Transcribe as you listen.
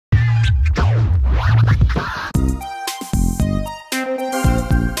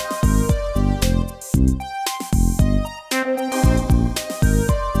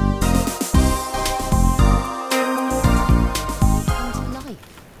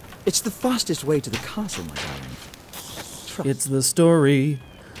It's the fastest way to the castle, my darling. It's the story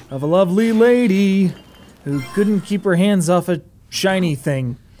of a lovely lady who couldn't keep her hands off a shiny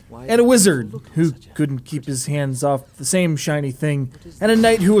thing, and a wizard who couldn't keep his hands off the same shiny thing, and a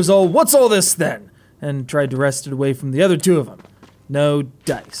knight who was all, "What's all this then?" and tried to wrest it away from the other two of them. No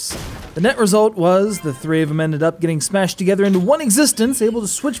dice. The net result was the three of them ended up getting smashed together into one existence, able to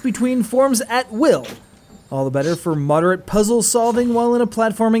switch between forms at will. All the better for moderate puzzle solving while in a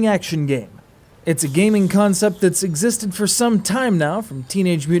platforming action game. It's a gaming concept that's existed for some time now, from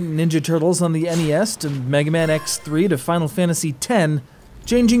Teenage Mutant Ninja Turtles on the NES to Mega Man X3 to Final Fantasy X,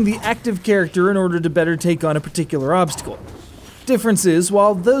 changing the active character in order to better take on a particular obstacle. Difference is,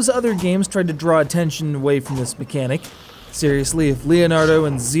 while those other games tried to draw attention away from this mechanic, seriously, if Leonardo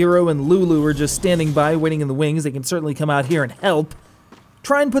and Zero and Lulu are just standing by waiting in the wings, they can certainly come out here and help.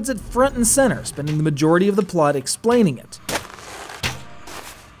 Trine puts it front and center, spending the majority of the plot explaining it.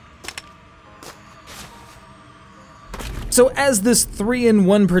 So as this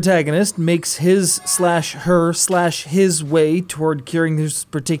 3-in-1 protagonist makes his/her/his way toward curing this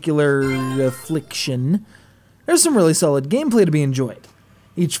particular affliction, there's some really solid gameplay to be enjoyed.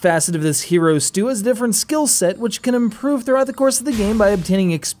 Each facet of this hero stew has a different skill set which can improve throughout the course of the game by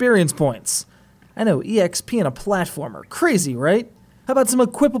obtaining experience points. I know, EXP in a platformer. Crazy, right? How about some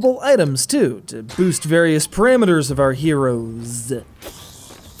equipable items too, to boost various parameters of our heroes?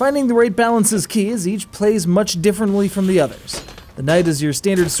 Finding the right balance is key, as each plays much differently from the others. The knight is your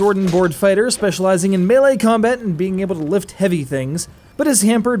standard sword and board fighter, specializing in melee combat and being able to lift heavy things, but is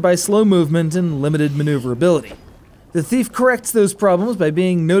hampered by slow movement and limited maneuverability. The thief corrects those problems by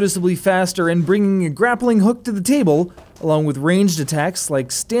being noticeably faster and bringing a grappling hook to the table, along with ranged attacks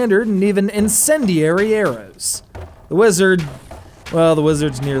like standard and even incendiary arrows. The wizard, well, the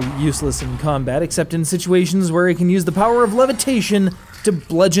wizard's nearly useless in combat, except in situations where he can use the power of levitation to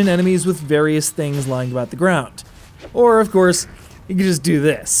bludgeon enemies with various things lying about the ground. Or, of course, you can just do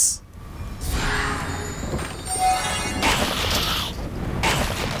this.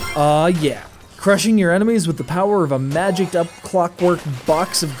 Yeah. Crushing your enemies with the power of a magicked up clockwork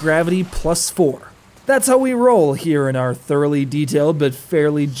box of gravity +4. That's how we roll here in our thoroughly detailed but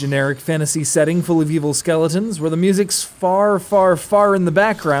fairly generic fantasy setting full of evil skeletons, where the music's far, far, far in the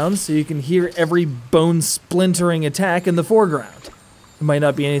background so you can hear every bone-splintering attack in the foreground. It might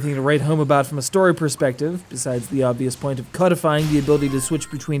not be anything to write home about from a story perspective, besides the obvious point of codifying the ability to switch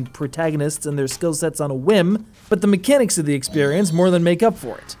between protagonists and their skill sets on a whim, but the mechanics of the experience more than make up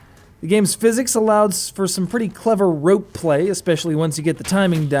for it. The game's physics allows for some pretty clever rope play, especially once you get the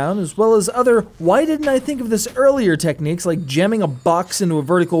timing down, as well as other "why didn't I think of this earlier" techniques like jamming a box into a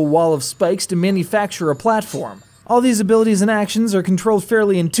vertical wall of spikes to manufacture a platform. All these abilities and actions are controlled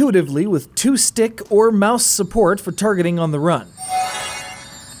fairly intuitively with 2-stick or mouse support for targeting on the run.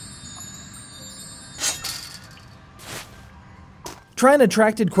 Trine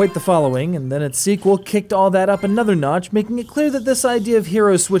attracted quite the following, and then its sequel kicked all that up another notch, making it clear that this idea of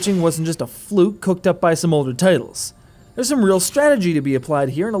hero switching wasn't just a fluke cooked up by some older titles. There's some real strategy to be applied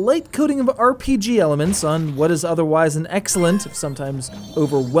here, and a light coating of RPG elements on what is otherwise an excellent, if sometimes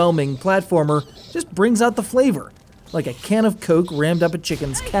overwhelming, platformer just brings out the flavor, like a can of Coke rammed up a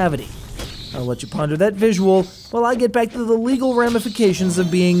chicken's cavity. I'll let you ponder that visual while I get back to the legal ramifications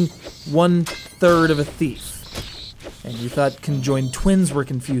of being 1/3 of a thief. And you thought conjoined twins were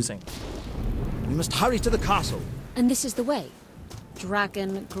confusing. We must hurry to the castle. And this is the way.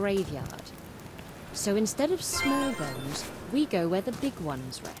 Dragon Graveyard. So instead of small bones, we go where the big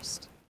ones rest.